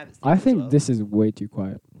I think this is way too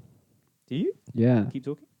quiet. Do you? Yeah. Keep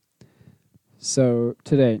talking. So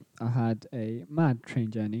today I had a mad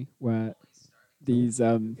train journey where these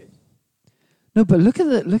no, but look at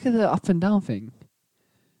the up and down thing.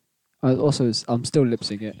 I'm still lip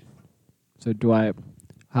syncing it. So do I?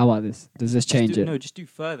 How about this? Does this change it? No, just do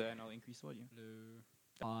further and I'll increase volume.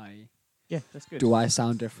 Yeah, that's good. Do I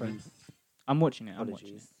sound different? I'm watching it. I'm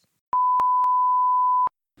watching it.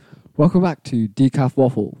 Welcome back to Decaf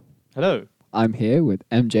Waffle. Hello. I'm here with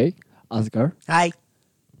MJ, Asghar. Hi.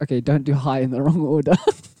 Okay, don't do hi in the wrong order.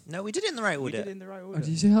 No, we did it in the right We order. did it in the right Oh, order. did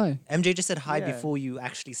you say hi? MJ just said hi Yeah. before you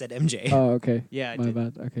actually said MJ. Oh, okay. Yeah, I My did.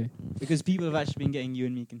 bad. Okay. Because people have actually been getting you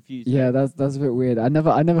and me confused. Yeah, right? that's a bit weird. I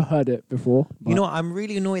never heard it before. You know, I'm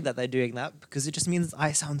really annoyed that they're doing that because it just means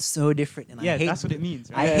I sound so different, and Yeah, I hate. that's what it means.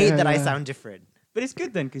 Right? I Yeah, hate yeah, that I yeah. sound different. But it's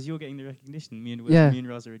good then because you're getting the recognition. Me and Yeah. me and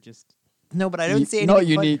Raza are just No, but I don't say anything. not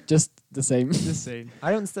unique, just the same. the same.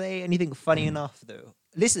 I don't say anything funny enough though.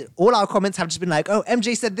 Listen, all our comments have just been like, "Oh,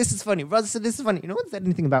 MJ said this is funny. Brother said this is funny." No one said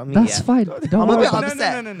anything about me. That's yet. fine. Don't I'm a worry bit about it.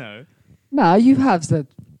 upset. No. Nah, you have said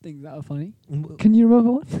things that are funny. Mm, Can you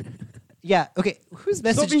remember one? Yeah. Okay. Who's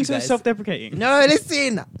messaged Stop being you so guys? self-deprecating. No,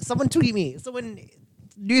 listen. Someone tweet me. Someone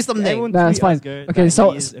do something. Everyone Nah, it's tweet fine. Asghar Okay, that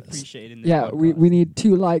so- he is appreciated in this Yeah, we podcast. need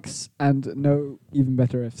 2 likes and no even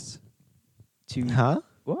better ifs. Huh?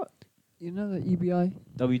 What? You know the EBI?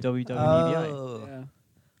 www.ebi. Oh. Yeah.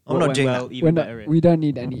 I'm not doing that. Even better. We don't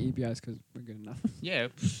need any EBIs because we're good enough. Yeah,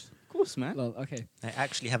 of course, man. Lol, okay. I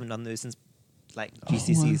actually haven't done those since like Oh,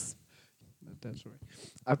 GCSEs. That's right.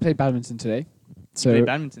 I played badminton today. You So played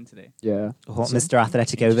badminton today. yeah. What, So- Mr.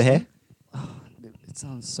 Athletic over here? It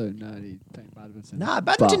sounds so nerdy playing badminton. Nah,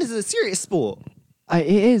 badminton But- is a serious sport. It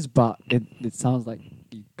is, but it sounds like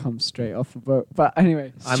you come straight off a boat. But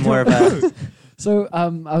anyway, I'm more of a. So I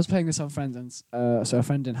was playing with some friends, and so a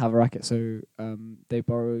friend didn't have a racket, so they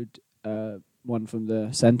borrowed one from the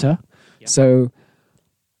center. Yeah. So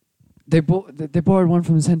they borrowed one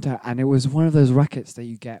from the center, and it was one of those rackets that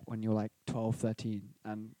you get when you're like 12, 13.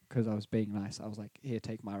 And because I was being nice, I was like, "Here,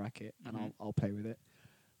 take my racket, and Mhm. I'll play with it."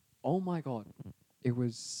 Oh my god, it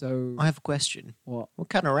was so. I have a question. What? What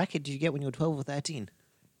kind of racket do you get when you're 12 or 13?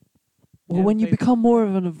 Well, Yeah, when you play- become more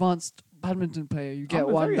of an advanced badminton player, you get I'm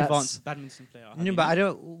a one very that's advanced badminton player. How do No, you but know? I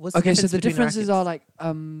don't. What's okay. the So difference the between differences are rackets?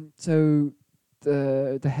 like so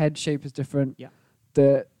the head shape is different. Yeah.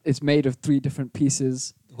 It's made of 3 different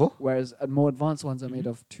pieces, Oh. whereas more advanced ones are made Mhm.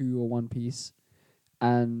 of 2 or 1 piece,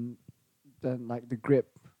 and then like the grip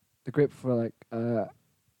for like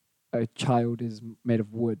a child is made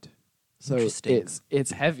of wood, so Interesting.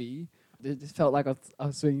 it's heavy. It just felt like I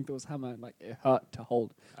was swinging Thor's hammer, and like it hurt to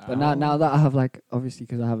hold. But Oh. now that I have like obviously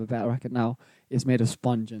because I have a better racket now, it's made of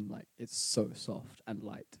sponge and like it's so soft and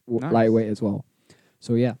Nice. lightweight as well.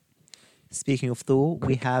 So yeah, Speaking of Thor,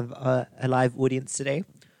 we have a live audience today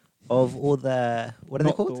of all the. What are they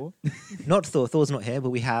Not called? Thor. Not Thor. Thor's not here,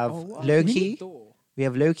 but we have Oh, wow. Loki. We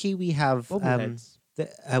have Loki. We have Bobbleheads.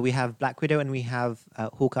 we have Black Widow, and we have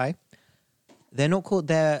Hawkeye. They're not called.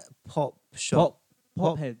 They're pop shop.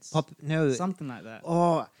 Pop heads. Pop. No. Something like that.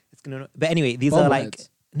 Oh, it's gonna. But anyway, these are like. Bobbleheads.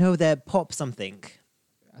 No, they're pop something.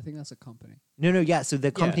 I think that's a company. No, yeah. So the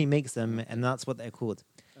Yeah. company makes them, and that's what they're called.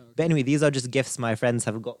 But anyway, these are just gifts my friends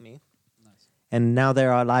have got me, Nice. and now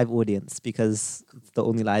they're our live audience because it's the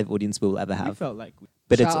only live audience we'll ever We have. felt like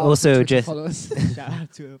But Shout it's out to also Twitter just. followers. shout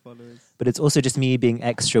out to our followers. But it's also just me being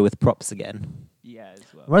extra with props again. Yeah,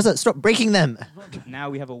 as well. Rosa, stop breaking them. Now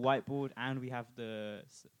we have a whiteboard and we have the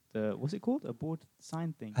what's it called? A board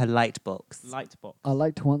sign thing. A light box. Light box. I'd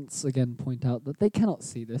like to once again point out that they cannot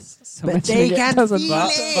see this. So But mentioning they it can doesn't feel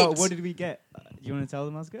matter. it. But what did we get? Do you want to tell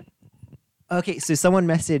them, Asghar? Okay, so someone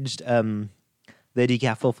messaged the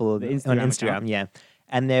Decaf Waffle The on Instagram Instagram, account. yeah.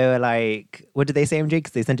 And they were like, what did they say, MJ?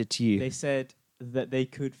 Because they sent it to you. They said that they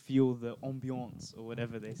could feel the ambiance or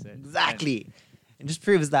whatever they said. Exactly. It just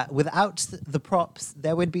proves that without the props,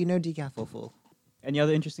 there would be no Decaf Waffle. Any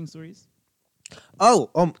other interesting stories? Oh,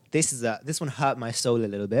 this one hurt my soul a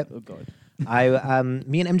little bit. Oh God.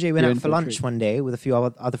 Me and MJ went You're out in for for a lunch treat. one day with a few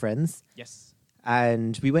other friends, Yes.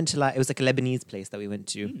 and we went to it was like a Lebanese place that we went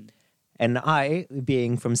to, Mm. and I,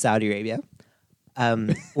 being from Saudi Arabia,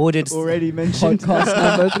 ordered Already mentioned. Podcast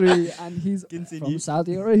number 3, and he's Continue. from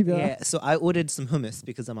Saudi Arabia. Yeah, so I ordered some hummus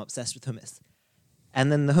because I'm obsessed with hummus.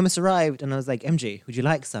 And then the hummus arrived, and I was like, MJ, would you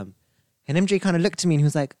like some? And MJ kind of looked at me and he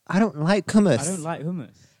was like, I don't like hummus. I don't like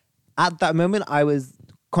hummus. At that moment, I was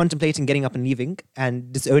contemplating getting up and leaving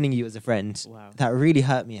and disowning you as a friend. Wow. That really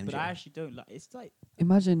hurt me, MJ. But I actually don't like. It's like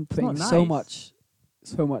Imagine putting not so nice.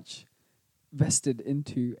 much vested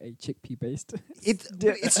into a chickpea based.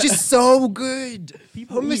 It's just so good.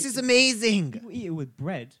 People Hummus eat- is amazing. People eat it with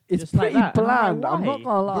bread. It's just like pretty that. And bland. I'm like, not why?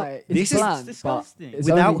 gonna lie. this It's is bland, but disgusting. it's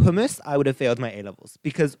Without only- hummus, I would have failed my A levels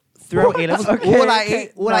because throughout A levels, Okay, all I okay,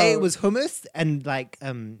 ate, I ate no. was hummus and like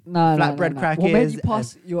no, flatbread no. crackers. What made you and-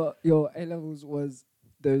 pass your A levels was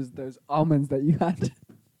those almonds that you had.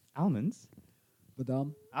 Almonds.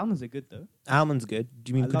 Badam. Almonds are good though. almonds good. Do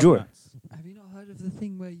you mean I love kajur? nuts. Have you not heard of the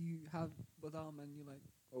thing where you have badam and you're like,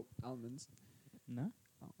 oh, almonds? No,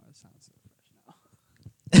 Oh, that sounds so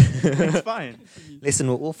fresh now. it's fine. Listen,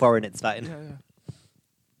 we're all foreign. It's fine. Yeah.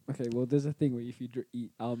 Okay, well, there's a thing where if you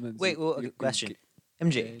eat almonds. Wait, you- well, you- okay, you question. get-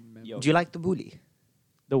 MJ, gain memory. Yo. do you like the bully?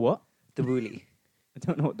 The what? The bully. I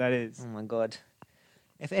don't know what that is. Oh my god.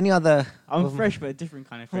 If any other, I'm of- fresh, but a different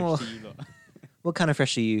kind of fresh Oh. to you lot. what kind of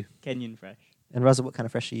fresh are you? Kenyan fresh. And Russell, what kind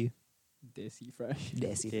of fresh are you? Desi fresh.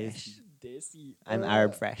 Desi Desi. fresh. Desi. I'm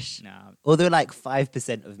Arab fresh. Nah. Although like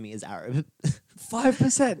 5% of me is Arab.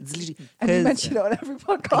 5%. It's literally- And you 'cause- mention it on every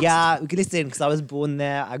podcast. Yeah, listen, because I was born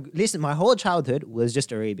there. Listen, my whole childhood was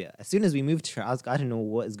just Arabia. As soon as we moved to Shraz, I don't know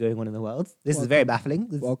what is going on in the world. This is very Welcome.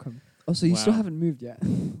 baffling. Welcome. Oh, so you still Wow. haven't moved yet?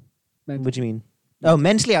 What do you mean? Oh,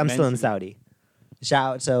 mentally, I'm still in Mentally. Saudi.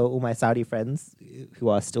 Shout out to all my Saudi friends who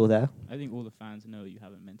are still there. I think all the fans know you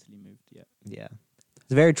haven't mentally moved yet. Yeah.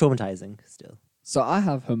 It's very traumatizing still. So I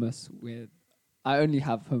have hummus with. I only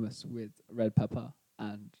have hummus with red pepper,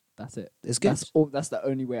 and that's it. It's good. That's the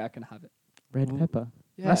only way I can have it. Red Mm. pepper.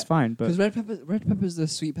 Yeah, That's fine, but because red pepper is the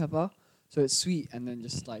sweet pepper, so it's sweet and then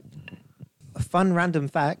just like A fun random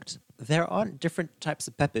fact, there aren't different types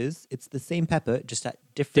of peppers. It's the same pepper, just at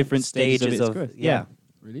different, Different stages stages of its of growth. yeah.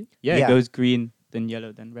 really. yeah, Yeah. it goes green, then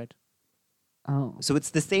yellow, then red. Oh, So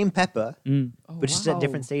it's the same pepper, Mm. oh but just at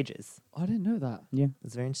different wow. stages. I didn't know that. Yeah.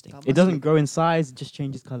 That's very interesting. That It must doesn't look- grow in size, it just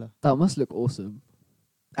changes color. That must look awesome.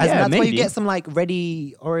 As in, Yeah, that's why you maybe. get some like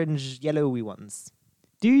reddy, orange, yellowy ones.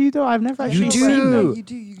 Do you though? I've never You actually do. seen them. You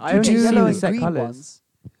do. You I do only get see yellow the and set green colours. ones.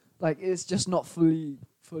 Like it's just not fully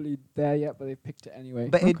there yet, but they picked it anyway.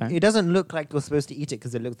 But Okay. it doesn't look like you're supposed to eat it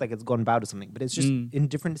because it looks like it's gone bad or something. But it's just Mm. in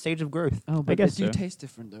different stage of growth. oh, but guess they do so. taste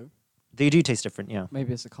different though. They do taste different, yeah.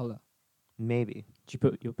 Maybe it's the color. Maybe. Do you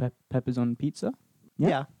put your peppers on pizza? Yeah.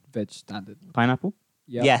 Yeah. Veg standard. Pineapple?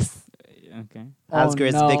 Yeah. Yes. Okay. Asger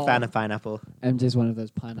is a big no. fan of pineapple. MJ's one of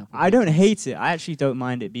those pineapple. I don't hate it. I actually don't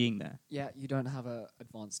mind it being there. Yeah, you don't have a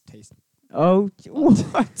advanced taste. Oh,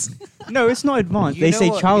 what? No, it's not advanced. You They know say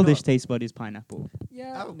what- you know childish what? taste bud is pineapple.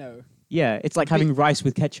 Yeah. Oh. No. Yeah, it's like having rice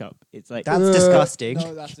with ketchup. It's like That's disgusting.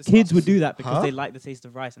 No, that's kids would disgusting. do that because Huh? they like the taste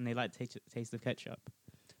of rice and they like the taste of ketchup.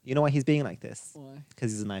 You know why he's being like this? Why?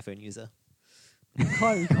 Because he's an iPhone user. You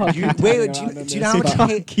can't You- keep wait, turning do you- around on do you know this. how much I I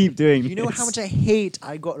can't hate- keep doing You know this. how much I hate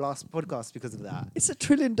I got last podcast because of that. It's $1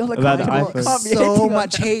 trillion About the company. iPhone. Can't be So hating on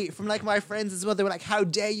much that. hate from like my friends as well. They were like, "How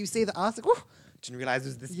dare you say that?" I was like, "Oh, didn't realize it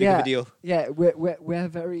was this big of Yeah. a deal." Yeah, we're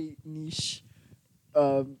very niche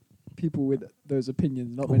people with those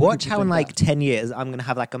opinions. Not many Watch people how in think like that. 10 years I'm gonna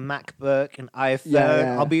have like a MacBook, an iPhone.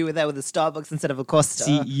 Yeah. I'll be there with a Starbucks instead of a Costa.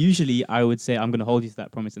 See, usually I would say I'm going to hold you to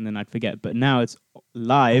that promise and then I'd forget. But now it's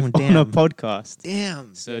live Oh, on damn. a podcast.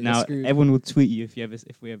 Damn. So Yeah, you're now screwed. everyone will tweet you if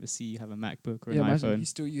we ever see you have a MacBook or Yeah, an imagine iPhone. he's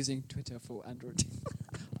still using Twitter for Android.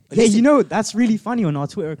 Yeah, you know, that's really funny on our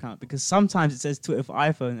Twitter account because sometimes it says Twitter for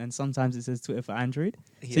iPhone and sometimes it says Twitter for Android.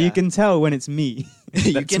 So Yeah. you can tell when it's me.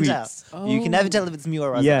 You that can tell. tweets. You can never Oh. tell if it's me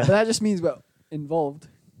or us. Yeah. But that just means we're involved.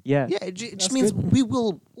 Yeah. Yeah, it just That's means good. we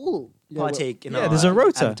will all Yeah, well- partake in Yeah, our there's a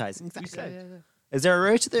rota. advertising. Exactly. said. Is there a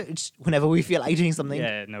rota that it's whenever we feel like doing something?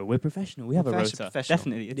 Yeah, no, we're professional. We have a rota. Professional.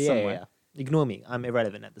 Definitely, it's Yeah, somewhere. yeah. Ignore me. I'm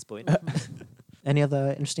irrelevant at this point. Any other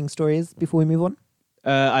interesting stories before we move on?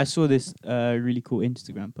 I saw this really cool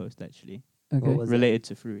Instagram post actually Okay. What was it? related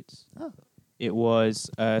to fruits. Oh. It was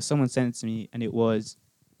someone sent it to me, and it was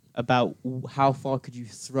about how far could you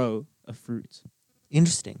throw a fruit,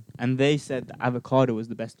 Interesting. and they said that avocado was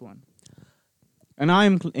the best one, and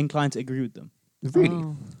I'm inclined to agree with them. Really?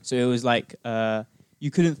 Oh. So it was like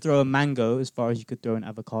you couldn't throw a mango as far as you could throw an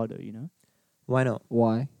avocado, you know, Why not?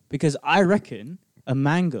 Why? because I reckon a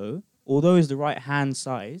mango, although it's the right hand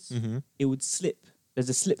size, Mm-hmm. it would slip. There's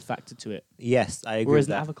a slip factor to it, Yes, I agree whereas with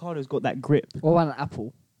the that. avocado's got that grip. What about an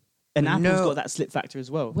apple? An apple's No. got that slip factor as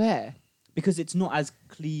well. Where? Because it's not as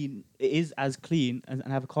clean. It is as clean as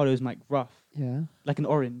an avocado is like rough, Yeah. like an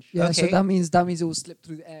orange. Yeah. So Okay. that means it will slip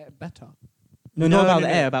through the air better. No, No, not about no,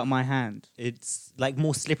 the no. air, about my hand. It's like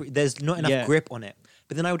more slippery. There's not enough Yeah. grip on it.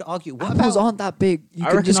 But then I would argue, what Apples about... aren't that big. You I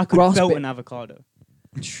can reckon just I could grasp belt it. an avocado.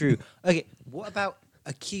 True. Okay, what about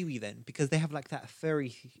a kiwi then? Because they have like that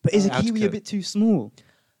furry... But is a outer kiwi a coat. bit too small?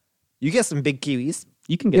 You get some big kiwis.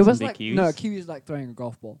 You can It get some was big like kiwis. no, kiwi is like throwing a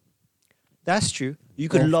golf ball. That's true. You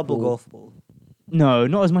could Golf lob a ball. golf ball. No,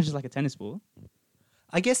 not as much as like a tennis ball.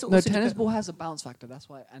 I guess it No, also tennis depe- ball has a bounce factor. That's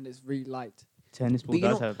why, and it's really light. Tennis ball But you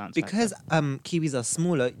does know, have a bounce because factor. kiwis are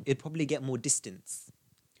smaller, it'd probably get more distance.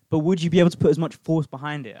 But would you be able to put as much force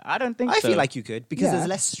behind it? I don't think I so. feel like you could because Yeah. there's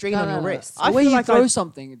less strain No, on no, your no. wrist. I The way feel you like throw I'd-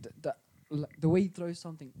 something, the way you throw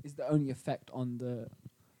something is the only effect on the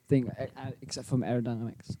thing, except from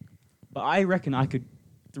aerodynamics. But I reckon I could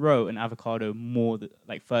throw an avocado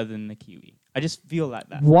like further than the kiwi. I just feel like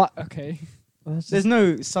that. What? Okay. Well, that's There's just-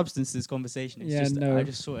 no substance to this conversation. It's Yeah, just no. I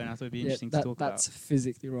just saw it and I thought it'd be interesting to talk that's about.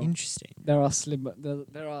 physically wrong. Interesting. There are slimmer.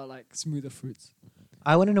 There are like smoother fruits.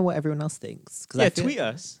 I want to know what everyone else thinks. Yeah, I feel- tweet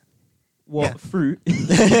us what Yeah. fruit you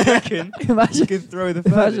reckon you Imagine, could throw the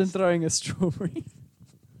imagine furthest. throwing a strawberry.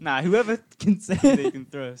 Nah, whoever can say they can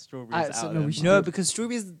throw strawberries Alright, out so of no, them. we should- No, because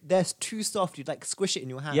strawberries, they're too soft. You'd like squish it in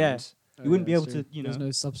your hand. Yeah. You wouldn't be able that's to, true. There's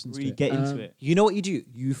no substance really to get into it. You know what you do?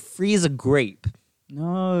 You freeze a grape.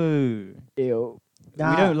 No. Ew. Nah.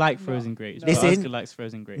 We don't like frozen grapes. No. but Listen. Oscar likes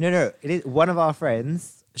frozen grapes. No. It is one of our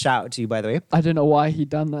friends. Shout out to you, by the way. I don't know why he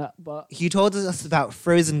done that, but He told us about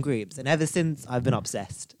frozen grapes, and ever since I've been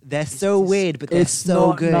obsessed. They're so just- weird, but they're it's so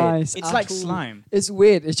not good. nice. It's at like all. slime. It's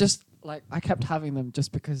weird. It's just like I kept having them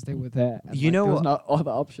just because they were there. And, You like, know there was what? no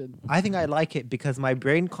other option. I think I like it because my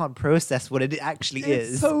brain can't process what it actually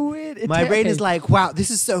It's is. so weird. It My brain okay. is like, wow, this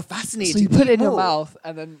is so fascinating. So you put it in your Oh. mouth,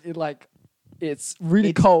 and then it like it's really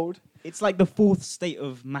It's- cold. It's like the fourth state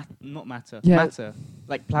of not matter. Yeah. Matter.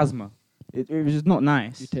 Like plasma. It was just not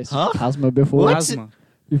nice. You tasted Huh? plasma before. What? Plasma.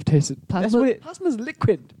 You've tasted That's plasma. what it- Plasma's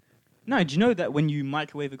liquid. No, do you know that when you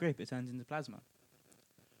microwave a grape, it turns into plasma?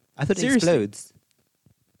 I thought it Seriously? explodes.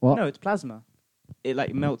 What? No, it's plasma. It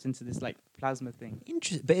like melts into this like plasma thing.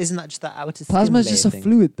 Interesting. But isn't that just that outer Plasma is just a thing?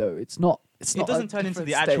 fluid, though. It's not. It's It not. doesn't turn into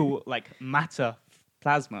the actual like matter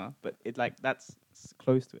plasma, but it like that's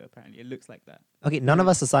close to it apparently. It looks like that. Okay, none of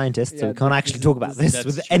us are scientists, so Yeah, we can't this actually is- talk about this That's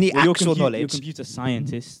with true. any Well, you're actual You're a knowledge. computer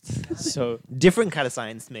scientist, so Different kind of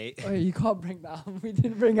science, mate. Oh, you can't bring that up. We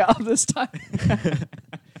didn't bring it up this time.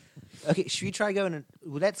 Okay, should we try going and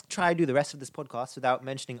let's try do the rest of this podcast without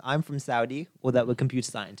mentioning I'm from Saudi or that we're computer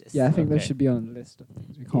scientists. Yeah, I think Okay. that should be on the list of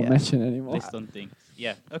things we can't Yeah. mention anymore. list on things.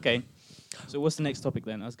 Yeah. Okay. So what's the next topic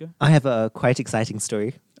then, Oscar? I have a quite exciting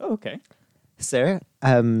story. Oh, okay. So,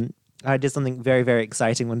 I did something very, very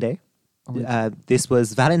exciting one day. Oh, This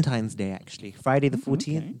was Valentine's Day, actually. Friday the Oh,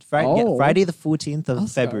 14th. okay. Oh. Friday the 14th of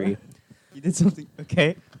Oscar. February. You did something.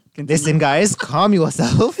 Okay. Continue. Listen, guys, calm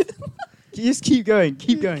yourself. Just keep going.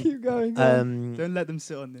 Keep going. Keep going. go on. Don't let them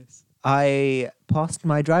sit on this. I passed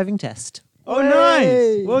my driving test. Oh,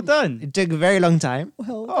 Hey! nice. Well done. It took a very long time.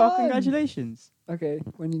 Well Oh, done. congratulations. Okay,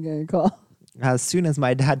 when you get a car. As soon as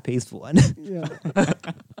my dad pays for one. Yeah.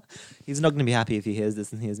 He's not going to be happy if he hears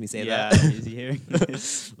this and hears me say Yeah, that. is he hearing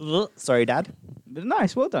this? Sorry, Dad. But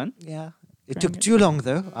nice. Well done. Yeah. It Bring took it. too long,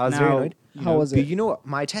 though. I was very Now, annoyed. you How know, was But it? you know what?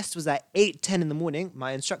 My test was at 8:10 in the morning.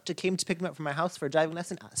 My instructor came to pick me up from my house for a driving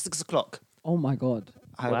lesson at 6 o'clock. Oh my god.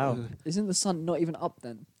 Wow. Isn't the sun not even up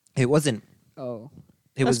then? It wasn't. Oh.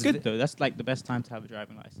 It That's was good though. That's like the best time to have a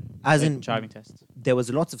driving license. As Like, in- driving test. There was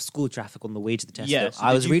lots of school traffic on the way to the test. Yeah. though. So I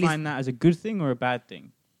did was you really find that as a good thing or a bad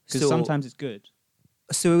thing? Because So- sometimes it's good.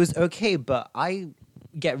 so it was okay, but I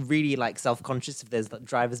get really like self-conscious if there's like,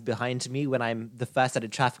 drivers behind me when I'm the first at a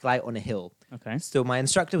traffic light on a hill. Okay. So my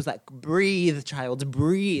instructor was like, "Breathe, child,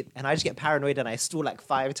 breathe," and I just get paranoid and I stall like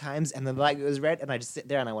 5 times, and then the light goes red, and I just sit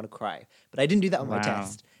there and I want to cry. But I didn't do that on my Wow.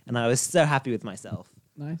 test, and I was so happy with myself.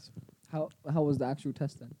 Nice. How was the actual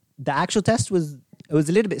test then? The actual test was a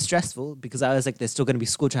little bit stressful because I was like, "There's still going to be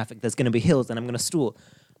school traffic, there's going to be hills, and I'm going to stall."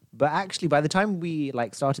 But actually, by the time we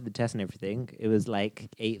like started the test and everything, it was like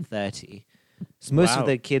 8:30. So most Wow. of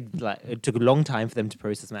the kids like it took a long time for them to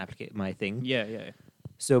process my thing. Yeah. Yeah.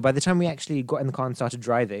 So by the time we actually got in the car and started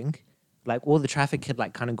driving, like all the traffic had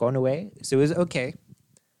like kind of gone away. So it was okay.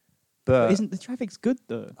 But But isn't the traffic's good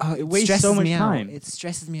though? oh, it wastes so stresses much me out. time. It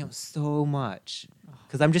stresses me out so much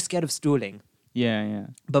because I'm just scared of stalling. Yeah. Yeah.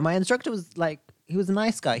 But my instructor was like, he was a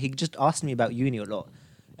nice guy. He just asked me about uni a lot.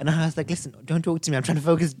 And I was like, listen, don't talk to me. I'm trying to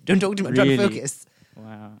focus. Don't talk to me. I'm trying to Really? focus.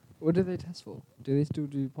 Wow. What do they test for? Do they still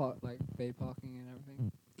do bay parking and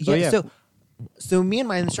everything? Oh, Yeah, yeah. so me and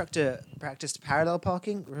my instructor practiced parallel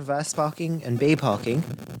parking, reverse parking, and bay parking.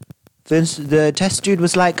 The test dude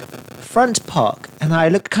was like, front park. And I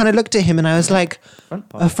kind of looked at him and I was like,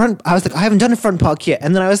 Front I was like, I haven't done a front park yet.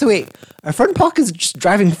 And then I was like, wait, a front park is just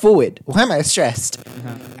driving forward. Why am I stressed?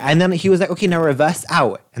 Uh-huh. And then he was like, okay, now reverse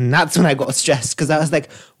out. And that's when I got stressed because I was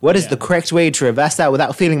like, what is Yeah. the correct way to reverse out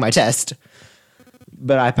without failing my test?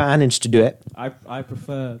 But I managed to do it. I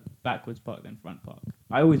prefer backwards park than front park.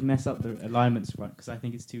 I always mess up the alignments front because I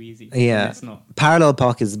think it's too easy. Yeah. And it's not. Parallel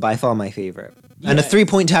park is by far my favorite. And a Yeah.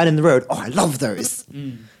 3-point turn in the road. Oh, I love those.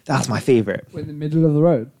 That's my favorite. We're in the middle of the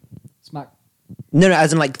road. Smack. No,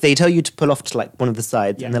 as in like they tell you to pull off to like one of the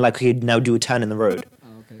sides, Yeah. and they're like, okay, now do a turn in the road.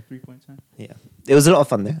 Oh, okay. 3-point turn. Yeah, it was a lot of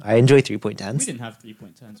fun though. I enjoy 3-point We turns. didn't have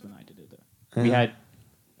 3-point turns when I did it though. We had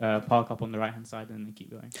park up on the right hand side and then keep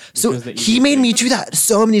going. which So was the he easiest made way. me do that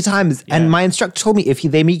so many times, Yeah. and my instructor told me if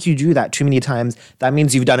they make you do that too many times, that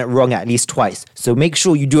means you've done it wrong at least twice. So make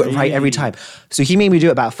sure you do it right every Really? time. So he made me do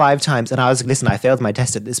it about 5 times, and I was like, listen, I failed my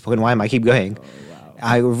test at this point. Why am I keep going? Oh wow!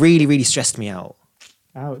 I really, really stressed me out.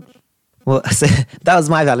 Ouch! Well, so that was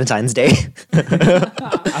my Valentine's Day.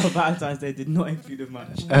 Our Valentine's Day did not include as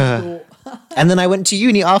much. And then I went to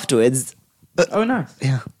uni afterwards. Oh nice.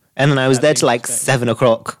 Yeah. And then I was That's there till like interesting. 7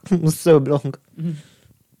 o'clock. It was so long.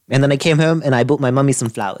 And then I came home and I bought my mummy some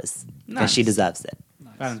flowers. Because she Nice. deserves it.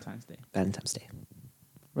 Nice. Valentine's Day. Valentine's Day.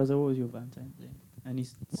 Rosa, what was your Valentine's Day? Any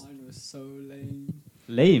Mine was so lame.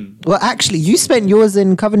 lame? Well, actually, you spent yours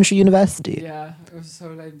in Coventry University. Yeah, it was so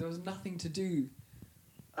lame. There was nothing to do.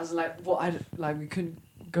 I was like, what? We couldn't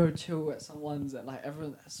go chill at someone's. And like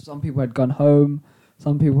everyone, some people had gone home.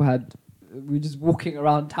 Some people had. We were just walking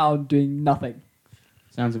around town doing nothing.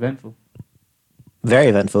 Sounds eventful. Very It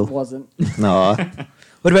eventful. wasn't. No.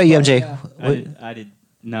 What about you, MJ? Yeah. I did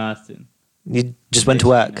nothing. You just went to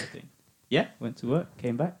Literally work. nothing. Yeah, went to work,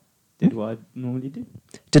 came back, did what I normally do.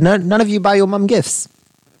 Did none of you buy your mum gifts?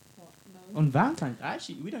 On Valentine's,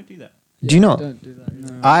 actually, we don't do that. Do you not? Don't do that.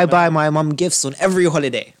 No. I buy my mum gifts on every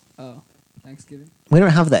holiday. Oh, Thanksgiving. We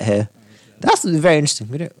don't have that here. That's very interesting.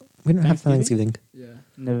 We don't have Thanksgiving? Thanksgiving. Yeah.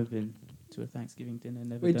 Never been to a Thanksgiving dinner.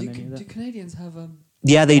 Never Wait, done do, any of do that. Canadians have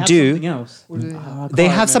Yeah, they have do. Something else. What do they Oh, have? I They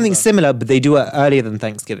can't have something remember. similar, but they do it earlier than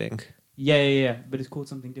Thanksgiving. Yeah, but it's called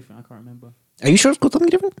something different. I can't remember. Are you sure it's called something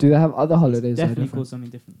different? Do they have other holidays that are Definitely different? called something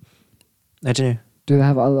different. I don't know. Do they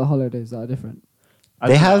have other holidays that are different? I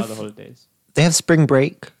They don't know have- other holidays. They have spring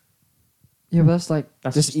break. Yeah, but that's like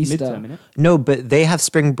That's just Easter. midterm, innit? No, but they have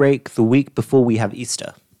spring break the week before we have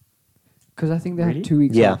Easter. Because I think they Really? have 2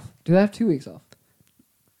 weeks Yeah. off. Do they have 2 weeks off?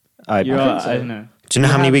 I You're think right, so. I don't know. Do you know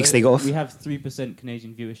We how many have weeks they got off? We have 3%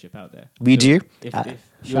 Canadian viewership out there. We do? If, Uh, if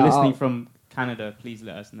you're Shout listening out. from Canada, please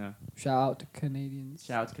let us know. Shout out to Canadians.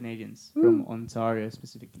 Shout out to Canadians from Ontario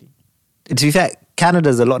specifically. To be fair,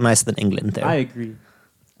 Canada's a lot nicer than England, though. I agree.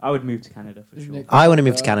 I would move to Canada for Isn't sure. it I wanna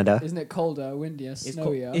move to colder? Canada. Isn't it colder, windier, It's,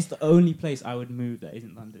 snowier? it's the only place I would move that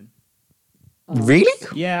isn't London. Oh. Really?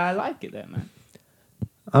 Yeah, I like it there, man.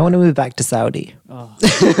 I want to move back to Saudi. Oh,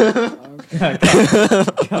 Okay.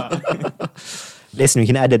 God. Listen, we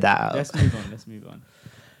can edit that out. Let's move on.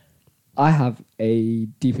 I have a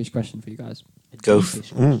deepish question for you guys. A Go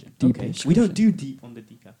deepish f- question. Deepish Okay. We don't do deep on the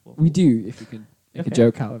decaf. We do, if you can make a Okay.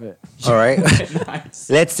 joke out of it. All right. Nice.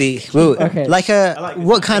 Let's see. Well, Okay. like I like this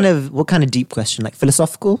what one. what kind of deep question? Like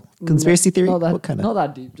philosophical conspiracy theory? Not that, What kind not of?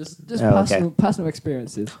 that deep. Just Oh, okay. personal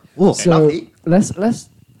experiences. Oh, So lovely. let's.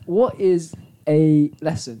 What is a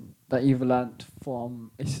lesson that you've learned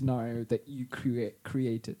from a scenario that you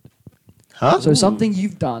created? Huh? So Ooh. something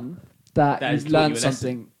you've done that That has you've taught learned you a lesson.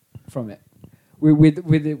 something from it,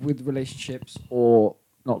 with relationships, or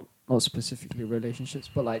not specifically relationships,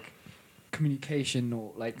 but like communication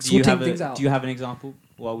or like Do you, sorting have things out. do you have an example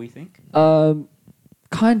while we think?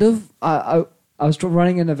 Kind of. I was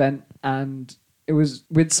running an event and it was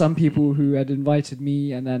with some people who had invited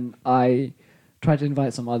me, and then I tried to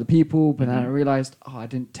invite some other people, but then I Mhm. realized, I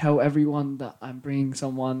didn't tell everyone that I'm bringing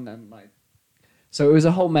someone, and like, so it was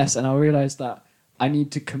a whole mess. And I realized that I need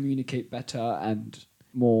to communicate better and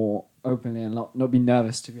more openly, and not be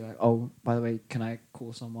nervous to be like, oh, by the way, can I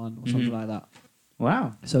call someone or something Mhm. like that.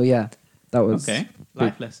 Wow. So yeah, that was Okay.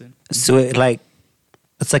 Life lesson. So it's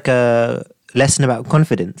like a lesson about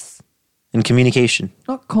confidence and communication.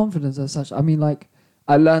 not confidence as such. I mean, like,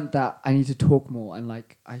 I learned that I need to talk more, and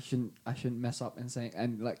like I shouldn't mess up and saying,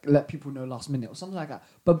 and like let people know last minute or something like that.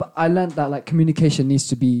 But I learned that like communication needs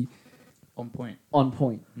to be On point. on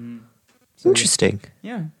point. So, Interesting.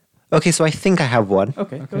 Yeah. Okay, so I think I have one.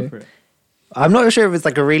 Okay. Go Okay. for it. I'm not sure if it's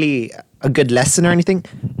like a good lesson or anything,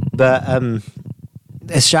 but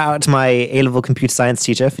a shout out to my A-level computer science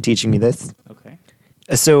teacher for teaching me this. Okay.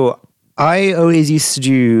 So I always used to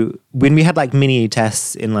do, when we had like mini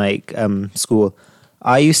tests in like school,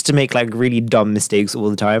 I used to make like really dumb mistakes all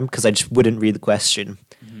the time because I just wouldn't read the question.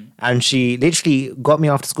 Mhm. And she literally got me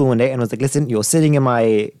after school one day and was like, listen, you're sitting in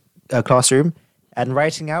my classroom and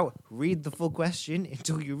writing out, read the full question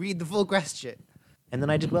until you read the full question. And then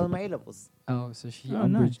I did well in my A levels. Oh, so she Oh, nice.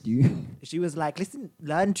 umbraged you. She was like, "Listen,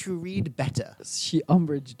 learn to read better." She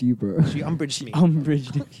umbraged you, bro. She umbraged me.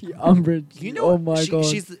 Umbridge. She umbraged You know, Oh my god.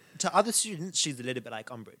 She's to other students. She's a little bit like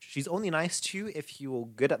Umbridge. She's only nice to you if you're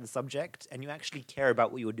good at the subject and you actually care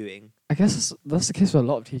about what you're doing. I guess that's the case for a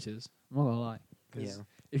lot of teachers. I'm not gonna lie. 'Cause Yeah.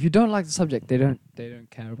 if you don't like the subject, they don't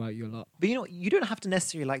care about you a lot. But you know, you don't have to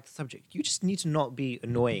necessarily like the subject. You just need to not be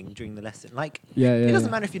annoying during the lesson. Like, Yeah, yeah. it doesn't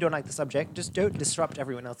yeah. matter if you don't like the subject. Just don't disrupt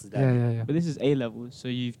everyone else's day. Yeah, yeah, yeah. But this is A levels, so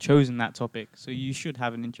you've chosen that topic, so you should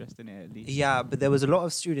have an interest in it at least. Yeah, but there was a lot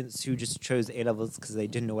of students who just chose A levels because they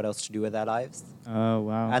didn't know what else to do with their lives, Oh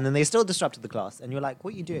wow. and then they still disrupted the class. And you're like,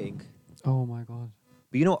 "What are you doing?" Oh my god.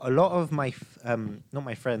 But you know, a lot of my not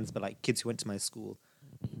my friends, but like kids who went to my school,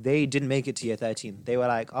 they didn't make it to year 13. They were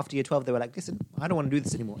like, after year 12, they were like, "Listen, I don't want to do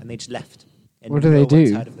this anymore," and they just left. And What do no they one's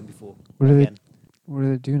do? heard of them before. What do they- Again. What do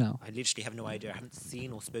they do now? I literally have no idea. I haven't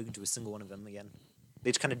seen or spoken to a single one of them again.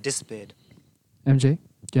 They just kind of disappeared. MJ,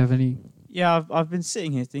 do you have any? Yeah, I've been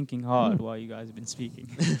sitting here thinking hard while you guys have been speaking.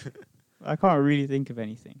 I can't really think of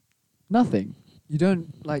anything. Nothing. You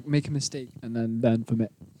don't like make a mistake and then learn from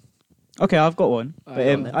it. Okay, I've got one, Alright, but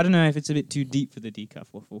go on then. I don't know if it's a bit too deep for the decaf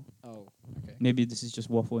waffle. Oh, okay. Maybe this is just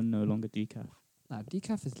waffle and no longer decaf. Nah,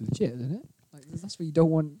 decaf is legit, isn't it? Like that's where you don't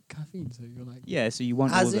want caffeine, so you're like. Yeah, so you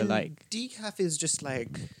want all As the in, like decaf is just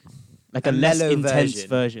like a less mellow intense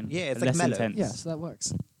version. Yeah, it's a like less mellow. intense. Yeah, so that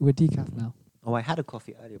works. We're decaf now. Oh, I had a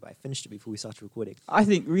coffee earlier, but I finished it before we started recording. I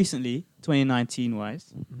think recently, 2019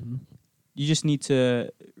 wise, Mm-hmm. you just need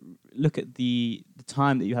to look at the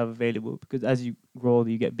time that you have available, because as you grow older,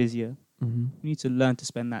 you get busier. Mm-hmm. You need to learn to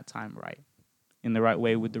spend that time right, in the right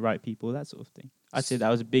way with the right people, that sort of thing. I'd say that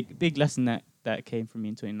was a big lesson that came from me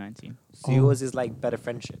in 2019. So yours is like better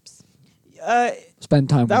friendships. Spend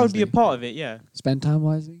time. That would be a wisely. part of it, yeah. Spend time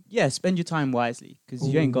wisely. Yeah, spend your time wisely, because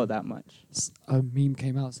you ain't got that much. A meme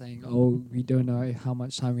came out saying, "Oh, we don't know how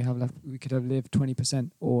much time we have left. We could have lived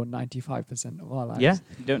 20% or 95% of our lives." Yeah,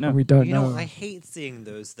 you don't know. And we don't You know. know, I hate seeing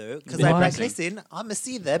those though, because Why? I'm like, listen, I'm gonna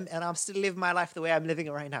see them, and I'm still live my life the way I'm living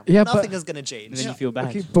it right now. Yeah, Nothing but- is gonna And change. then you feel bad.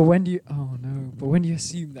 Okay, but when do you? Oh no! But when do you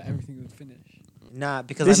assume that everything will finish? Nah,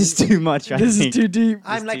 because This I'm, is too much, I This think. is too deep.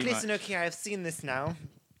 I'm It's like, too listen, much. okay, I've seen this now.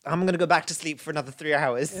 I'm gonna go back to sleep for another 3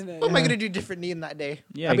 hours. Innit, What am I yeah. gonna do differently in that day?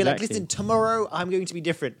 Yeah, I'll be like, exactly. listen, tomorrow I'm going to be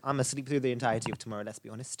different. I'm gonna sleep through the entirety of tomorrow. Let's be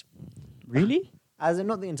honest. Really? As in,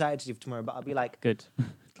 not the entirety of tomorrow, but I'll be like, Good.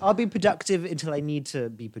 I'll be productive until I need to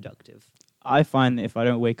be productive. I find that if I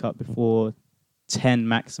don't wake up before 10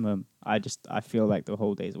 maximum, I feel like the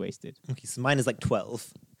whole day's wasted. Okay, so mine is like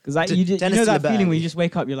 12. Because like, D- you Dennis know to that the feeling bag. when you just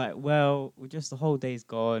wake up, you're like, well, the whole day's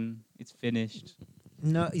gone. It's finished.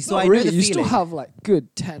 No, so Not I know really. the You feeling. still have like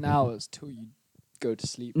good 10 hours till you go to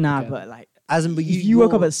sleep. Nah, again. but like, As in, but if you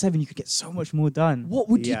woke up you're- at 7, you could get so much more done. what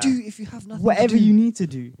would Yeah. you do if you have nothing? Whatever to do? you need to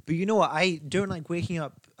do. But you know what? I don't like waking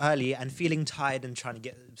up early and feeling tired and trying to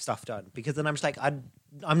get stuff done, because then I'm just like,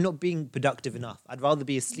 I'm not being productive enough. I'd rather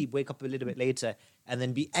be asleep, wake up a little bit later, and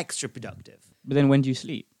then be extra productive. But then when do you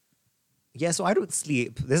sleep? Yeah, so I don't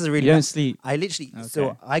sleep. This is really You don't bad. sleep. I literally, so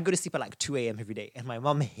Okay. I go to sleep at like 2 a.m. every day, and my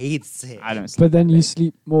mom hates it. I don't sleep. But then you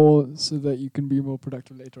sleep more so that you can be more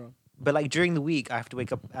productive later on. But like during the week, I have to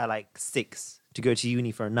wake up at like 6 to go to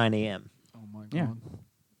uni for 9 a.m. Oh my god. Yeah.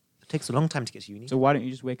 It takes a long time to get to uni. So why don't you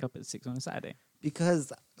just wake up at 6 on a Saturday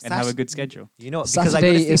because and have a good schedule? You know what? Because I go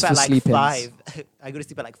Saturday to is sleep at for like sleep-ins. 5. I go to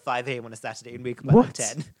sleep at like 5 a.m. on a Saturday and wake up at like What?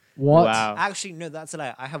 10. What? Wow. Actually, no, that's a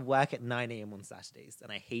lie. I have work at 9 a.m. on Saturdays,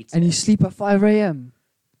 and I hate And it. you sleep at 5 a.m.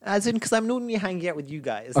 As in, because I'm normally hanging out with you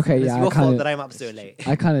guys. Okay, and yeah, I It's your fault kinda- that I'm up so late.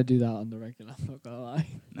 I kind of do that on the regular. I'm not gonna lie.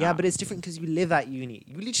 Yeah, Nah. but it's different because you live at uni.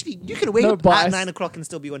 You can wake No, up but I at s- 9 o'clock and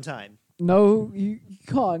still be on time. No, you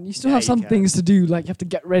can't. You still Yeah, have you some can. things to do. Like you have to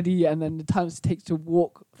get ready, and then the time it takes to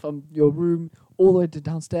walk from your room all the way to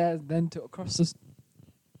downstairs, then to across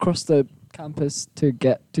the campus to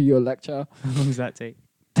get to your lecture. How long does that take?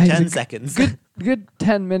 Takes 10 a seconds. good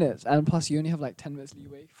 10 minutes, and plus you only have like 10 minutes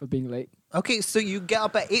leeway for being late. Okay, so you get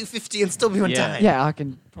up at 8:50 and still be on Yeah. time. Yeah, I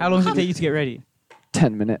can. How long does it take you to get ready?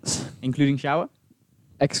 10 minutes, Including shower?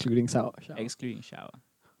 excluding shower. Excluding shower.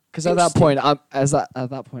 Because at that point,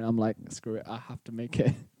 I'm like, screw it, I have to make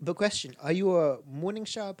it. But question, are you a morning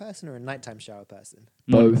shower person or a nighttime shower person?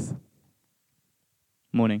 Morning. Both.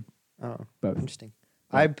 Morning. Oh, Both. interesting.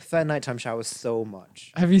 I prefer nighttime showers so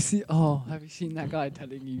much. Have you seen that guy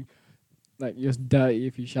telling you like you're dirty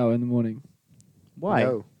if you shower in the morning? Why?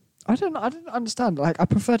 No. I don't understand. Like I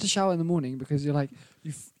prefer to shower in the morning because you're like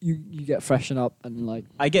you get freshen up and like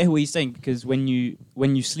I get what you're saying, because when you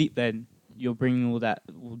sleep, then you're bringing all that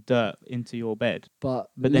dirt into your bed. but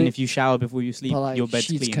But then if you shower before you sleep, but, like, your bed's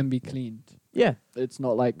sheets clean. can be cleaned. Yeah, It's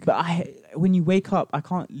not like. but when you wake up, I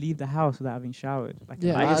can't leave the house without having showered. Like,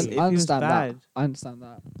 Yeah, I, I, just, I it feels understand bad. that. I understand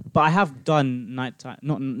that. But I have done nighttime,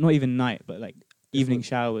 not even night, but like evening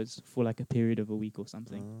showers for like a period of a week or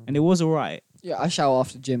something, and it was alright. Yeah, I shower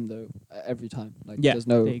after gym though every time. Like, Yeah, there's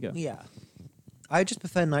no. there you go. Yeah. I just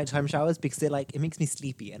prefer nighttime showers because it makes me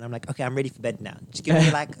sleepy, and I'm like, okay, I'm ready for bed now. Just give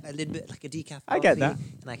me like a little bit, like a decaf coffee. I get that.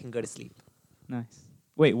 And I can go to sleep. Nice.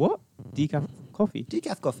 Wait, what? Decaf coffee?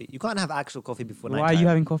 Decaf coffee. You can't have actual coffee before Why nighttime. are you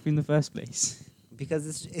having coffee in the first place?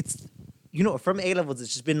 Because it's from A levels,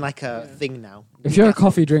 it's just been like a thing now. If you're a Decaf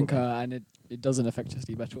coffee before drinker bed. and it doesn't affect your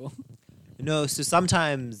sleep at all. No, so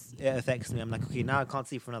sometimes it affects me. I'm like, okay, now I can't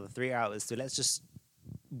sleep for another 3 hours, so let's just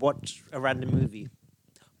watch a random movie.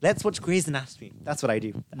 Let's watch Grey's Anatomy. That's what I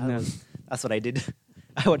do. No. That's what I did.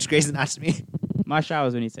 I watched Grey's Anatomy. My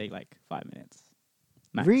showers only take like 5 minutes.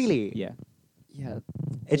 Max. Really? Yeah. Yeah.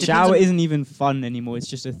 It depends Shower on- isn't even fun anymore. It's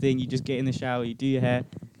just a thing. You just get in the shower, you do your hair.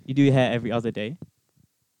 You do your hair every other day.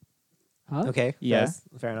 Huh? Okay. Yeah.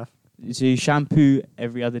 Fair enough. So you shampoo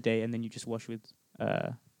every other day, and then you just wash with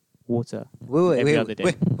water. Wait, Every other day.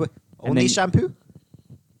 wait. And Only then- shampoo?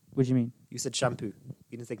 What do you mean? You said shampoo.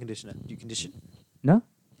 You didn't say conditioner. Do you condition? No,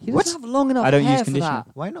 He What? doesn't have long enough I don't hair use for conditioner.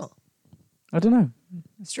 that. Why not? I don't know.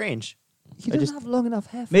 Strange. He I doesn't just- have long enough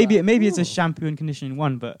hair for Maybe that. maybe it's a Ooh. shampoo and conditioner in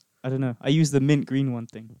one, but I don't know. I use the mint green one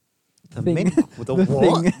thing. The Thing. mint with the The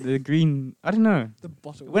what? thing. The green. I don't know. The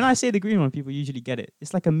bottle. When I say the green one, people usually get it.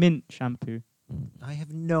 It's like a mint shampoo. I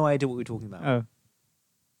have no idea what we're talking about. Oh,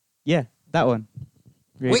 yeah, that one.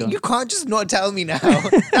 Wait, you can't just not tell me now.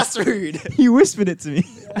 That's rude. You whispered it to me.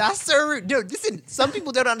 That's so rude. No, listen, some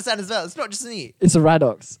people don't understand as well. It's not just me. It's a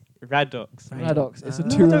Radox. Radox. Radox. It's a No,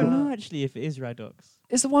 No, two. I don't know actually if it is Radox.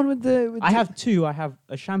 It's the one with the. With I the- have two. I have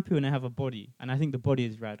a shampoo and I have a body, and I think the body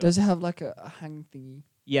is Radox. Does it have like a hang thingy?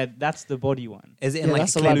 Yeah, that's the body one. Is it Yeah, in like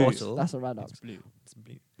that's a a clear blue. bottle? That's a It's Radox. blue. It's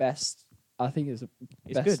blue. Best. I think it's a.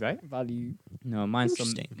 It's best good, right? Value. No, mine's some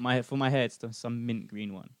Interesting. for my hair. It's some mint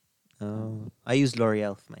green one Oh, I use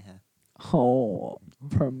L'Oreal for my hair. Oh,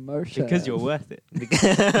 promotion. because you're worth it.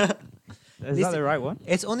 Is Listen- that the right one?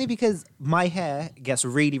 It's only because my hair gets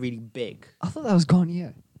really, really big. I thought that was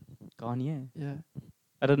Garnier. Garnier. Yeah.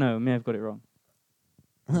 I don't know. May have got it wrong.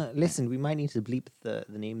 Listen, we might need to bleep the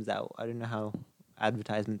names out. I don't know how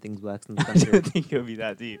advertisement things works in the I country. don't think it'll be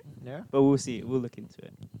that deep, No? but we'll see. We'll look into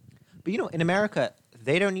it. But in America,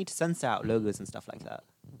 they don't need to censor out logos and stuff like that.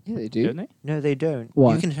 Yeah, they do. Don't they? No, they don't.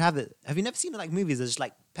 Why? You can have it. Have you never seen like movies? There's just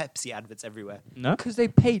like Pepsi adverts everywhere. No. Because they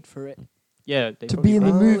paid for it Yeah. They to probably be in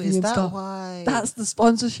the will. movie is and that stuff. why? That's the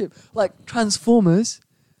sponsorship. Like Transformers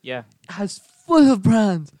Yeah. has full of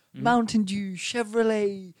brands. Mhm. Mountain Dew,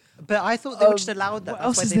 Chevrolet, But I thought they were just Um, allowed that. what That's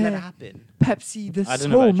else why is they let there? it happen. Pepsi. There's I don't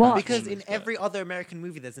know so about much. Because Transformers, in but- every other American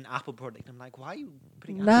movie, there's an Apple product. I'm like, why are you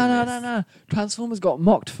putting No, Apple no, in no, this? no. Transformers got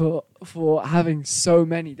mocked for having so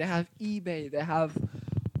many. They have eBay. They have.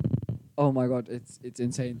 Oh my god, it's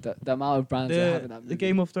insane. The amount of brands they have in that movie. The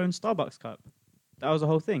Game of Thrones Starbucks cup. That was the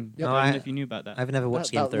whole thing. Yep. I No, don't I- know if you knew about that. I've never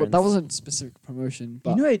watched Game that, of Thrones. that wasn't specific promotion,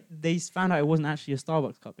 but You know, they found out it wasn't actually a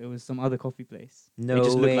Starbucks cup. It was some other coffee place. No It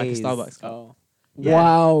just looked like a ways. Starbucks cup. oh. Yeah.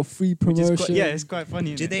 Wow, free Which is promotion. quite, yeah, it's quite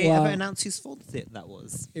funny. Did Isn't it? they Wow. ever announce whose fault that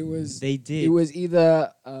was? It was. They did. It was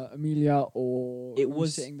either Amelia or It who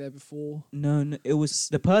was- sitting there before. No, it was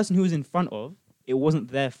the person who was in front of. It wasn't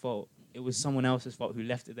their fault. It was someone else's fault who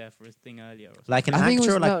left it there for a thing earlier. Or something. Like an I think it actor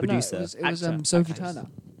was, or like no, producer? No, it was Actor. Sophie Actress. Turner.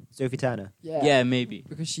 Sophie Turner. Yeah. Yeah, maybe.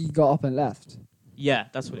 Because she got up and left. Yeah,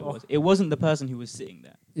 that's what it was. It wasn't the person who was sitting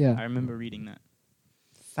there. I Yeah. remember reading that.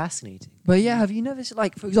 Fascinating. But yeah, have you noticed,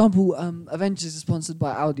 like, for example, Avengers is sponsored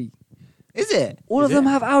by Audi. Is it? All Is of them it?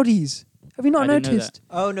 have Audis. Have you not I didn't know noticed?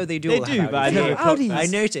 Oh no, they do. They all do, have but I Audis. They never have clocked Audis. that. I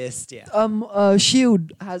noticed. Yeah.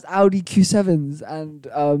 Shield has Audi Q7s, and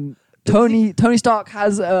Tony Stark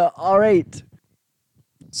has R8.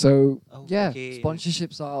 So Oh, yeah, okay.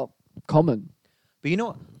 sponsorships are common. But you know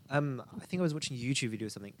what? I think I was watching a YouTube video or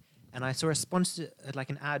something, and I saw a sponsor, like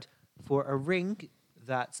an ad for a ring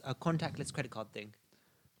that's a contactless credit card thing.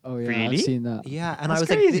 Oh yeah, Really? I've seen that. Yeah, and That's I was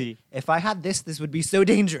crazy. like, if I had this would be so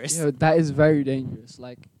dangerous. Yeah, that is very dangerous.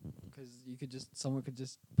 Like, because someone could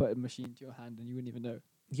just put a machine to your hand and you wouldn't even know.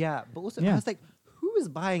 Yeah, but also I Yeah. was like, who is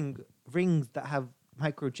buying rings that have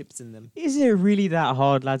microchips in them? Is it really that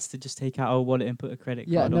hard, lads, to just take out a wallet and put a credit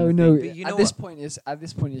Yeah, card no, on? no. But you know At this what? point,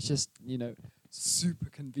 it's just super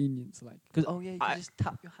convenient. Like, 'Cause oh yeah, you I- can just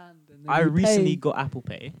tap your hand. And then I you recently pay. got Apple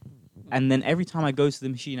Pay, and then every time I go to the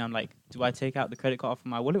machine, I'm like, do I take out the credit card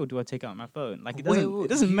from my wallet or do I take out my phone? Like, it doesn't. Wait, it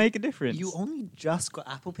doesn't you- make a difference. You only just got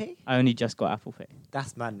Apple Pay? I only just got Apple Pay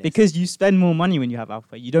That's madness. because you spend more money when you have Apple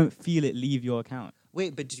Pay. You don't feel it leave your account.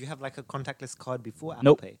 Wait, but did you have like a contactless card before Apple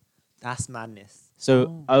Nope. Pay? That's madness. So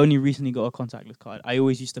Oh. I only recently got a contactless card. I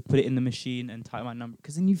always used to put it in the machine and type my number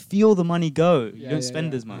because then you feel the money go. You don't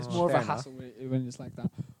spend as much. It's Oh, more of a fair enough. hassle when it's like that.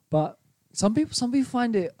 But some people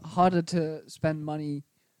find it harder to spend money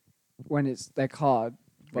when it's their card.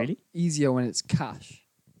 But Really? easier when it's cash.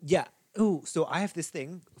 Yeah. Oh, so I have this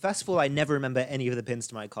thing. First of all, I never remember any of the pins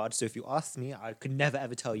to my card. So if you ask me, I could never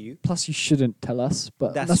ever tell you. Plus, you shouldn't tell us.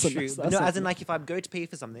 But That's, a- true. that's no, a- as in like if I'm going to pay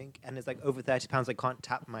for something and it's like over £30, I can't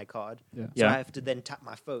tap my card. yeah. So Yeah. I have to then tap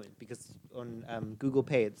my phone because on Google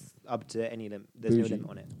Pay it's up to any limit. There's no Bougie. limit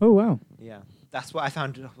on it. Oh wow. Yeah, that's what I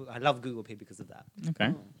found. I love Google Pay because of that.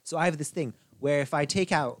 Okay. So I have this thing where if I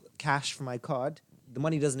take out cash from my card, the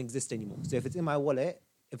money doesn't exist anymore. So if it's in my wallet,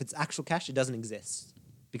 if it's actual cash, it doesn't exist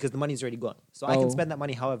because the money's already gone. So I Oh. can spend that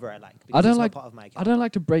money however I like. Because I don't it's not like- part of my I account. don't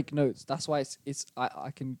like to break notes. That's why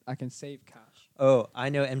I can save cash. Oh, I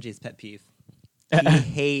know MJ's pet peeve. He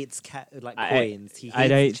hates coins. He I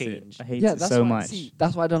hates hate change. it. I hate Yeah, it that's so why. much. See,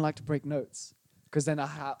 that's why I don't like to break notes. Because then I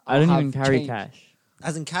don't I'll even have carry change. cash.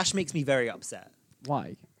 As in, cash makes me very upset.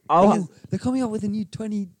 Why? I'll- They're coming out with a new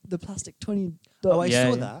the plastic $20 Oh, I Yeah, saw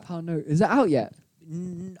yeah. that. pound note. Is that out yet?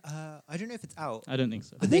 I don't know if it's out. I don't think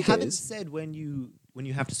so. But they think it haven't is. said when you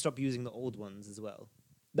have to stop using the old ones as well.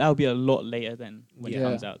 That'll be a lot later than when it Yeah.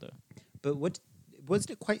 comes out though. But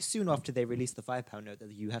wasn't it quite soon after they released the £5 note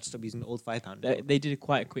that you had to stop using the old £5 note? They did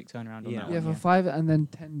quite a quick turnaround on Yeah. that Yeah, one. for Yeah. 5 and then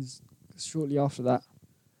 10s shortly after that.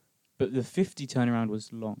 But the 50 turnaround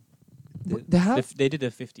was long. They have They did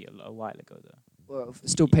a 50 a while ago though.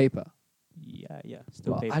 still paper. Yeah,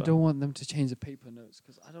 still But paper. I don't want them to change the paper notes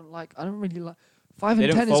because I don't really like 5 They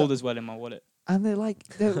and don't 10 fold is, as well in my wallet. and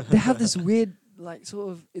they have this weird like sort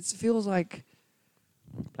of it feels like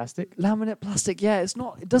Plastic? laminate plastic. Yeah, it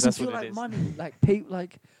doesn't That's feel what it like is. money.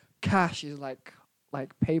 Like cash is like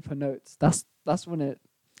paper notes. That's when it.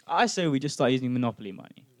 I say we just start using Monopoly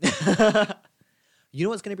money. You know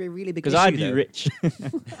what's going to be a really big Because issue? I'd be though? rich.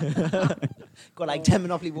 Got like 10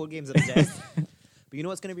 Monopoly board games upstairs. But you know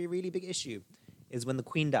what's going to be a really big issue? Is when the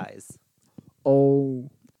Queen dies. Oh,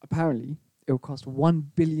 apparently it will cost £1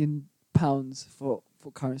 billion for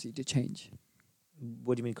currency to change.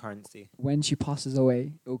 What do you mean currency? When she passes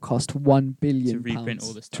away, it will cost £1 billion To reprint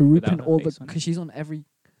all the stuff to without reprint her all the face on it. because she's on every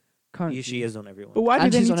currency. Yeah, she is on everyone. But why do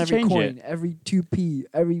and they she's need on to every change coin, it? every 2p,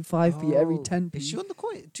 every 5p, every Oh, 10p. Is she on the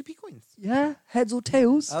coin? 2p coins? Yeah, heads or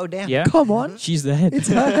tails. Oh, damn. Yeah. Come on, She's the head. it's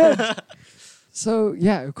her head. So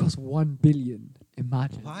yeah, it costs $1 billion.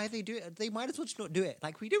 Imagine. Why they do it? They might as well just not do it.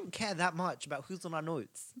 Like, we don't care that much about who's on our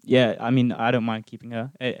notes. Yeah, I mean, I don't mind keeping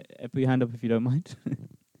her. Put your hand up if you don't mind.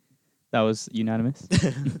 That was unanimous.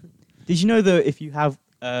 Did you know, though, if you have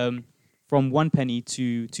from 1 penny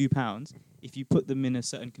to £2, if you put them in a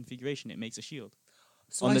certain configuration, it makes a shield?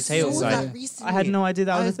 So On I the tail saw side. that recently. I had no idea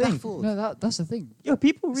that I was a thing. baffled. No, that's the thing. Yo,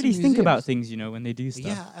 people It's really in think about museums. things, when they do stuff.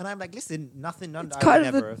 Yeah, and I'm like, listen, nothing, none. It's I kind would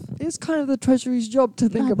of never have. It's kind of the Treasury's job to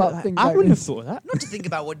think Nah, about but things I like wouldn't this. have thought of that. Not to think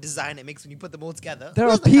about what design it makes when you put them all together. There Who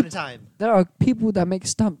are has that kind of peop- time. There are people that make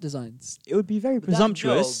stamp designs. It would be very That-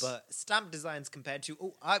 presumptuous. No, but stamp designs compared to,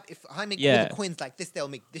 if I make all Yeah. the coins like this, they'll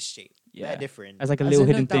make this shape. Yeah. They're different. As like a As little in,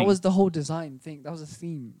 hidden that thing. was the whole design thing. That was a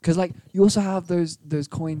theme. Because like you also have those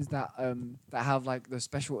coins that have like the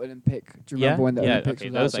Special Olympic. Do you remember when the Olympics okay,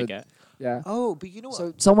 was those out? I So- get. Yeah. Oh, but you know what?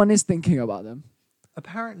 So someone is thinking about them.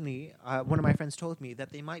 Apparently, one of my friends told me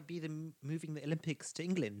that they might be moving the Olympics to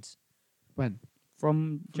England. When?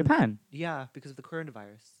 From Japan. Yeah, because of the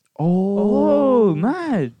coronavirus. Oh,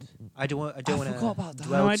 mad. I don't want forgot to about that.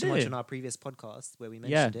 dwell No too much idea. on our previous podcast where we Yeah.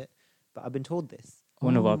 mentioned it, but I've been told this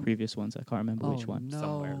One of our Oh. previous ones. I can't remember which Oh, one. no.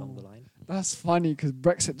 somewhere along the line. That's funny because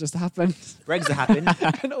Brexit just happened, Brexit happened,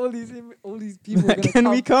 and all these people are gonna Can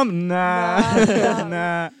we come. come? Nah. Nah.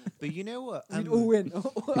 Nah. but you know what? We'd all win.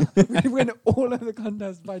 We'd win all of the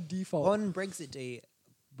contests by default. On Brexit Day,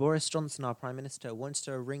 Boris Johnson, our Prime Minister, wants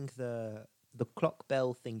to ring the clock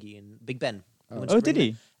bell thingy in Big Ben. wants Oh, to did ring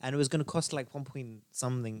it, he? And it was going to cost like 1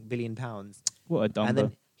 billion pounds. What a dumbo. And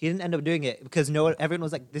then he didn't end up doing it because everyone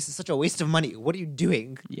was like, "This is such a waste of money. What are you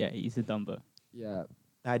doing?" Yeah, he's a dumbo. Yeah.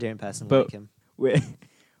 I don't personally But- like him.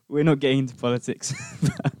 We're not getting into politics.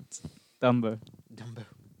 But dumbo. Dumbo.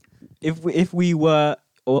 If we were,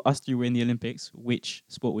 or us three were in the Olympics, which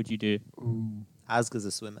sport would you do? Ooh. Asga's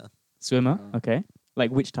a swimmer. Swimmer? Oh. Okay. Like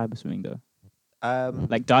which type of swimming though? Um,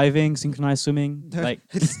 Like diving, synchronized swimming? Like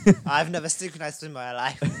I've never synchronized swim in my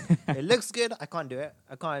life. It looks good. I can't do it.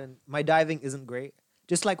 I can't. My diving isn't great.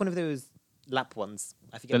 Just like one of those lap ones.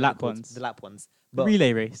 I forget The what they're lap called. ones. The lap ones. But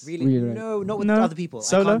relay race. really, Relay. no, not with No? other people.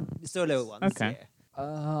 Solo? Solo ones. Okay.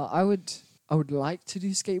 Yeah. I would I would like to do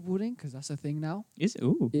skateboarding because that's a thing now. Is it?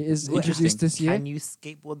 Ooh. It is What, introduced this year. Can you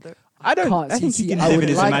skateboard though? I don't. can't I think see- he can I live would in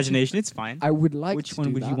his like to- imagination. It's fine. I would like Which to one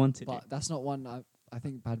do would you that, want to do? but that's not one. I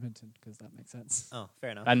think badminton because that makes sense. Oh,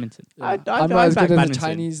 fair enough. Badminton. Yeah. I I'm back not as good as the badminton.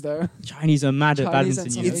 Chinese though. Chinese are mad at Chinese and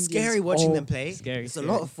badminton. some You It's know? Indians scary watching all them play. Scary, It's a scary.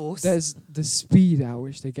 lot of force. There's the speed at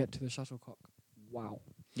which they get to the shuttlecock. Wow.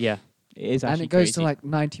 Yeah, it is actually And it goes crazy. to like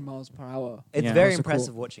 90 miles per hour. It's Yeah. very Across the court.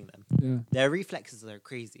 impressive watching them. Yeah. Their reflexes are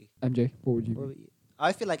crazy. MJ, what would you What be? about you?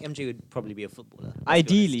 I feel like MJ would probably be a footballer. let's be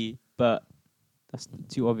Ideally, but that's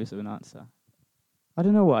too obvious of an answer. I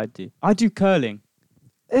don't know what I'd do. I'd do curling.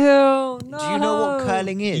 Ew, no. honest. Do you know what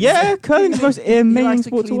curling is? Yeah, curling's the most He amazing likes to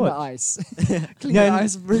sport to clean the watch. ice. Clean Yeah, the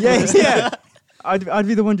ice. Yeah, yeah. I'd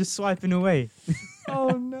be the one just swiping away. Oh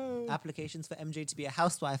no. Applications for MJ to be a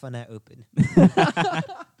housewife are now open.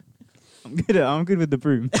 I'm good with the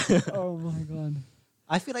broom. Oh my god.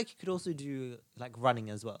 I feel like you could also do like running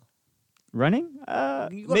as well. Running? You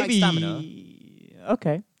got, like, Maybe. stamina.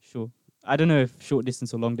 Okay, sure. I don't know if short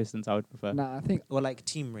distance or long distance I would prefer. Nah, I think Or like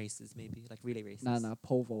team races, maybe like relay races. nah,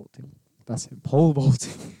 pole vaulting. That's him. Pole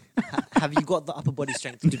vaulting. Have you got the upper body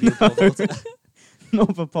strength to be a pole vaulter?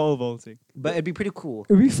 Not for pole vaulting. But it'd be pretty cool.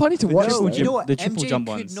 It would be funny to watch. triple though. you jump- know what? the triple MJ jump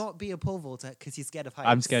could ones. not be a pole vaulter because he's scared of heights.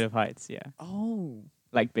 I'm scared of heights, yeah. Oh.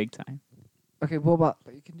 Like big time. Okay, what about?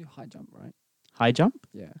 But you can do high jump, right? High jump?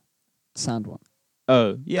 Yeah. Sand one.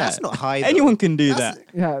 Oh, yeah. That's not high. though. Anyone can do That's- that.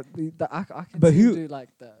 Yeah, I can But see him who- do like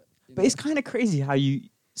the. But it's kind of crazy how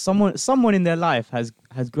someone in their life has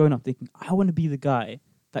grown up thinking, I want to be the guy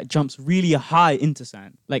that jumps really high into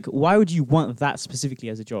sand. Like, why would you want that specifically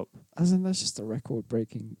as a job? As in, that's just a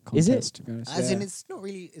record-breaking Is it? contest. To be honest, As yeah. in, it's not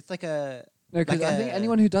really. It's like a. No, because like I think a-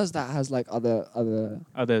 anyone who does that has like other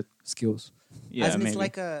Other, skills. yeah, as in, maybe. it's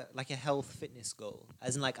like a health fitness goal.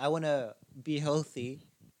 As in, like I want to be healthy,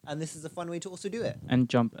 and this is a fun way to also do it. And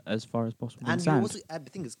jump as far as possible in And you sand. also, I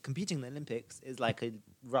think, is competing in the Olympics is like a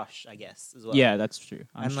rush, I guess, as well. Yeah, that's true.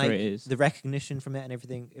 I'm and sure like it is. the recognition from it and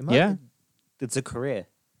everything. Yeah. It's a career.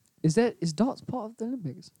 Is darts part of the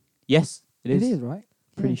Olympics? Yes, it is. It is, right?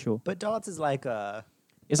 Pretty Yeah. sure. But darts is like a.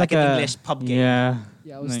 It's like like, an a English pub game. Yeah.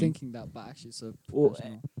 Yeah, I was No. thinking that, but actually it's a Well,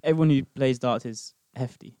 professional. Everyone who plays darts is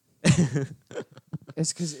hefty.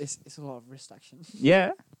 It's because it's a lot of wrist action.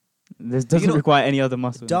 Yeah. This doesn't know, require any other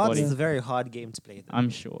muscle in the Darts body. is a very hard game to play. Though. I'm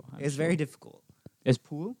sure. It's very difficult. Is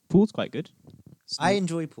pool? Pool's quite good. I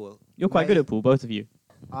enjoy pool. You're quite good at pool, both of you.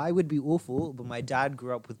 I would be awful, but my dad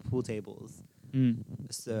grew up with pool tables. Mm.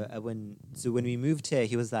 So when we moved here,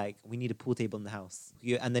 he was like, "We need a pool table in the house."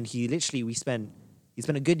 And then he spent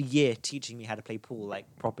a good year teaching me how to play pool like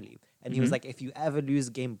properly. And he was Mhm. like, "If you ever lose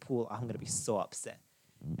a game of pool, I'm gonna be so upset."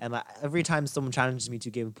 And like every time someone challenges me to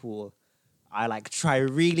a game of pool, I like try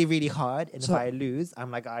really really hard, and So- if I lose,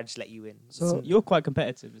 I'm like, "I'll just let you in." So- You're quite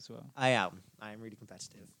competitive as well. I am really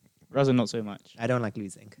competitive. Raza, not so much. I don't like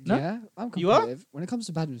losing. No? Yeah, I'm You are? competitive. When it comes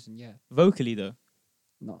to badminton, yeah. Vocally, though.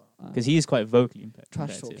 No. Because he is quite vocally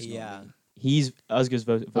Trash talk. competitive. is not Yeah. me. He's Oscar's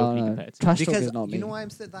vocally Oh, no. competitive. Trash talk Because is not you me. know why I'm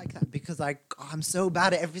so like that? Because I'm so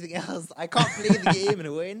bad at everything else. I can't play the game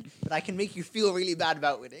and win, but I can make you feel really bad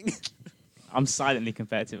about winning. I'm silently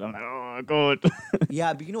competitive. I'm like, oh, God.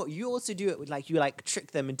 Yeah, but you know what? You also do it with like you like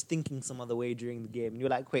trick them into thinking some other way during the game, and you're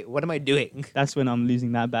like, wait, what am I doing? That's when I'm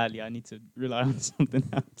losing that badly. I need to rely on something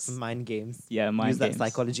else. Mind games. Yeah, mind Use games. that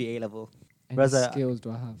psychology A level. Any Raza- skills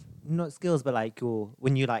do I have? Not skills, but like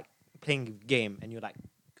when you like playing a game and you're like,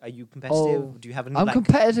 are you competitive? Oh, Do you have any I'm like?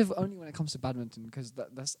 competitive only when it comes to badminton because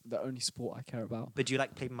that's the only sport I care about. But do you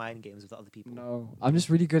like play mind games with other people? No, I'm just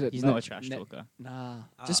really good at. He's net- not a trash net- talker. Nah,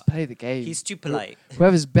 Ah. just play the game. He's too polite.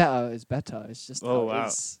 Whoever's better is better. It's just Oh, how it wow.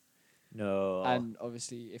 is. No. And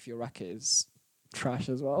obviously, if your racket is trash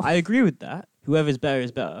as well. I agree with that. Whoever's better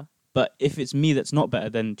is better. But if it's me that's not better,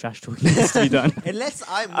 then trash talking needs to be done. Unless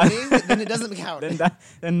I'm winning, then it doesn't count.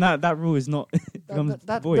 then that rule is not becomes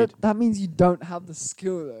void. that means you don't have the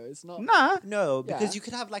skill though. It's not. Nah, No, because Yeah. you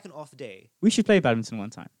could have like an off day. we should play badminton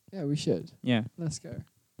one time. Yeah, we should. Yeah, Let's go.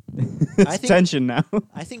 I think tension now.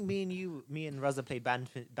 I think me and Raza played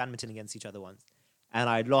badminton against each other once, and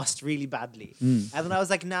I lost really badly. Mm. And then I was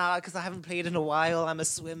like, nah, because I haven't played in a while. I'm a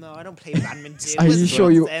swimmer. I don't play badminton. Are What's you the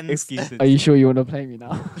sure you- nonsense?" Excuses. Are you sure you want to play me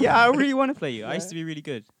now? Yeah, I really want to play you. I Yeah. used to be really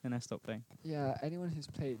good, and I stopped playing. Yeah. Anyone who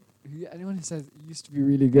says you used to be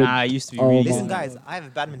really good. Nah, I used to be Oh really Listen, good. my guys, I have a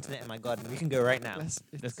badminton net in my garden. We can go right now. Let's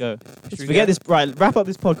go. Should we Forget go? this. Right, wrap up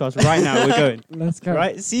this podcast right now. We're going. Let's go.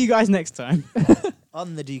 Right, see you guys next time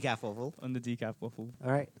On the decaf oval. on the decaf waffle.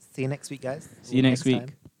 All right. See you next week, guys. See you next week.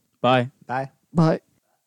 time. Bye. Bye. Bye.